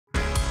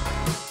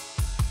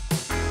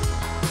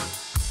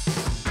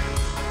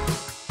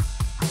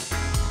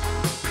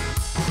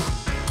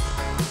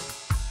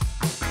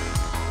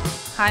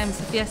Hi, I'm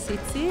Sofia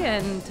Sizzi,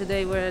 and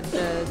today we're at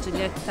the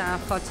Giulietta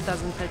Fall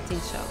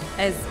 2013 show.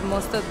 As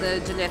most of the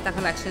Giulietta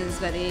collection is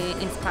very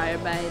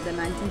inspired by the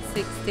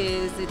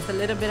 1960s, it's a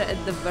little bit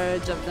at the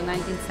verge of the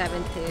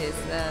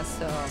 1970s,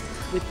 so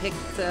we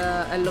picked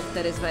a look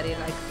that is very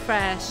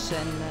fresh,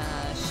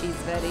 and she's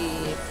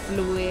very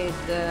fluid,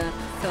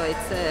 so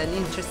it's an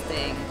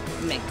interesting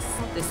mix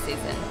this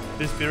season.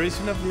 The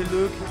inspiration of the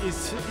look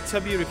is it's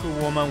a beautiful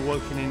woman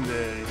walking in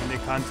the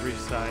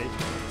countryside.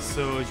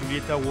 So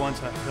Giulietta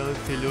wants a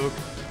healthy look,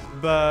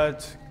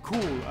 but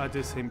cool at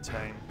the same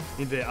time.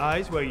 In the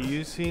eyes, we're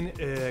using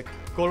a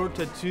color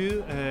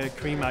tattoo,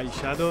 cream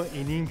eyeshadow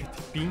in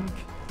inked pink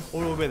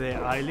all over the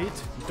eyelid,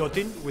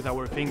 dotting with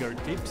our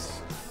fingertips.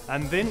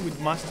 And then with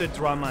mustard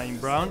drama in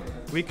brown,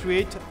 we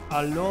create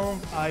a long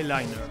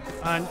eyeliner,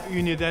 an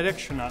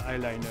unidirectional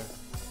eyeliner.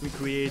 We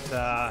create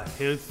a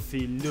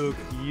healthy look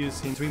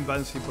using Twin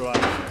Bouncy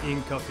brush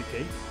in coffee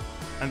cake.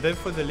 And then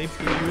for the lips,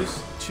 we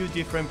use two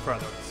different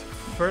products.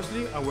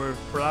 Firstly, our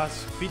brush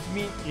Fit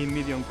Me in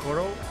medium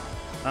coral,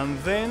 and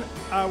then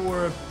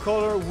our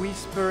color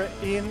Whisper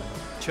in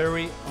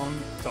cherry on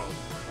top.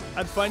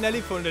 And finally,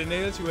 for the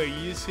nails, we're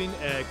using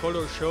a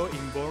color show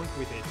in Born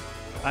with It.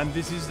 And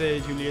this is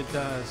the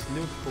Giulietta's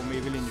look for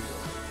Maybelline New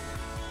York.